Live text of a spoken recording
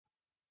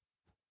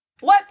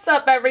What's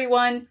up,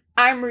 everyone?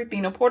 I'm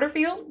Ruthina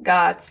Porterfield,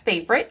 God's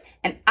favorite,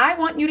 and I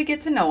want you to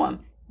get to know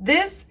him.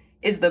 This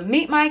is the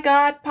Meet My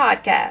God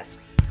podcast.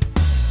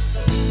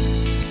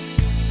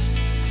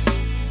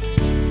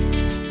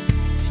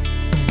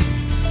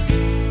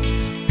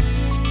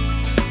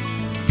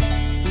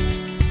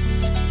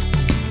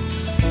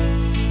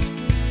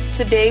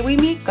 Today we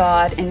meet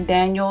God in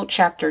Daniel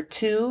chapter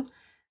 2,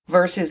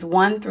 verses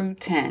 1 through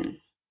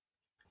 10.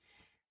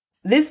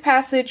 This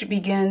passage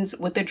begins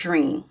with a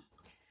dream,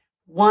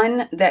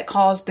 one that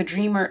caused the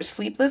dreamer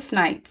sleepless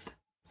nights,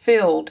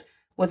 filled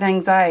with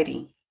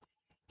anxiety.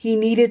 He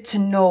needed to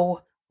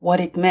know what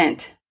it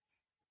meant.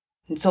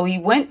 And so he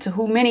went to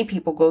who many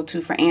people go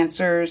to for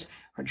answers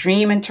or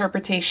dream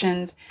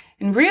interpretations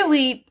and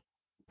really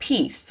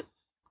peace.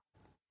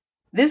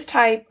 This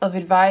type of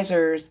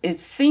advisors is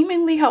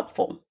seemingly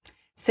helpful,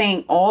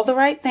 saying all the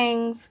right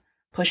things,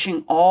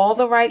 pushing all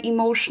the right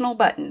emotional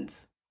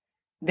buttons.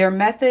 Their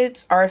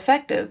methods are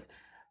effective,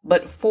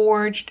 but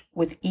forged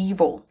with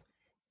evil,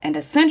 and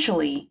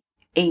essentially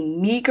a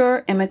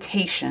meager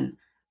imitation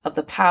of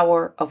the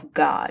power of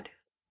God.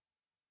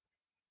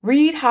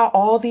 Read how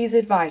all these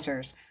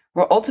advisors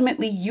were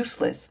ultimately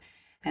useless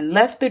and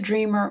left the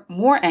dreamer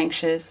more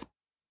anxious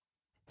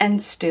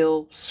and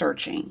still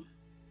searching.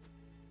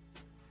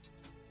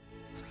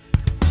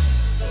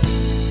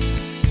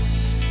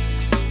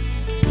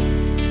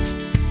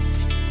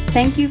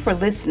 Thank you for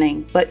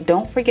listening, but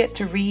don't forget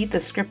to read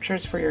the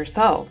scriptures for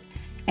yourself.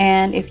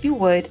 And if you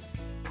would,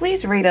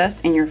 please rate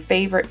us in your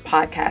favorite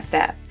podcast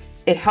app.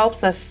 It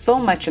helps us so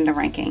much in the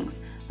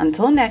rankings.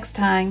 Until next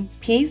time,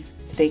 peace,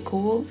 stay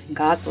cool, and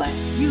God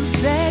bless. You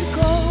said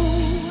go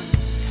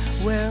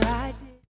where